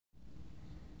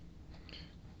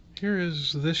Here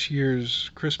is this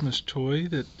year's Christmas toy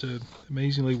that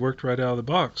amazingly worked right out of the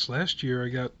box. Last year I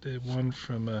got one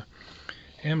from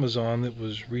Amazon that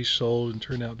was resold and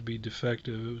turned out to be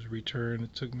defective. It was returned.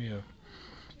 It took me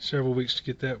several weeks to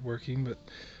get that working, but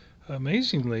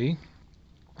amazingly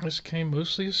this came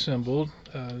mostly assembled.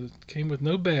 It came with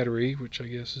no battery, which I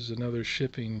guess is another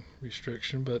shipping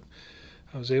restriction, but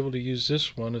I was able to use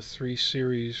this one, a 3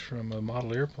 series from a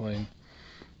model airplane.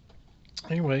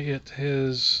 Anyway, it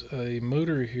has a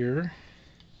motor here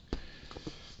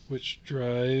which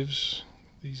drives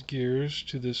these gears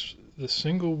to the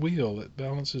single wheel. It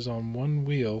balances on one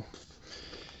wheel,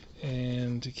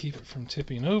 and to keep it from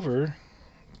tipping over,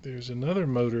 there's another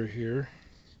motor here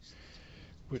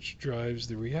which drives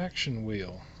the reaction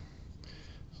wheel.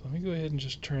 So let me go ahead and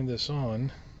just turn this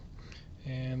on,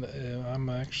 and I'm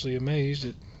actually amazed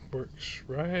it works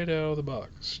right out of the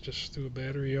box. Just threw a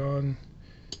battery on,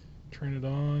 turn it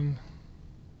on,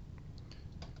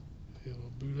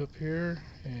 it'll boot up here,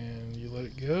 and you let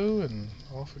it go and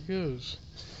off it goes.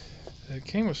 It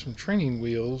came with some training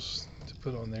wheels to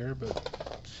put on there, but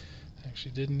I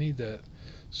actually didn't need that.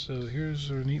 So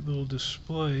here's a neat little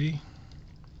display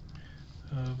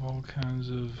of all kinds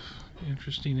of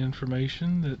interesting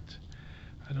information that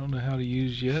I don't know how to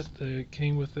use yet. It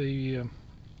came with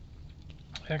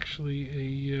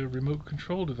actually a remote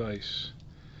control device,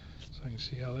 so I can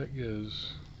see how that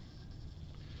goes.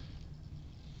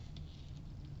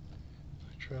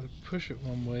 I try to push it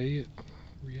one way, it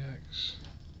reacts.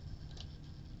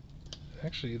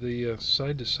 Actually, the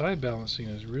side-to-side balancing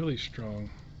is really strong.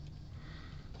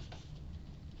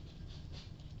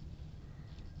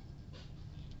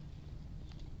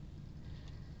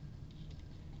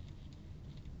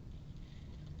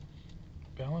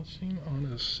 Balancing on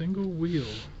a single wheel.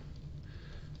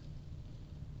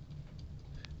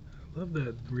 I love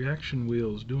that reaction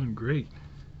wheel, is doing great.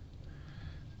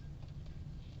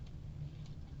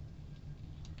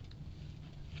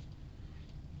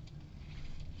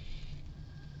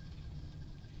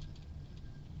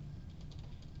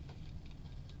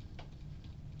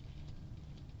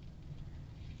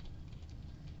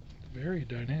 Very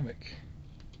dynamic.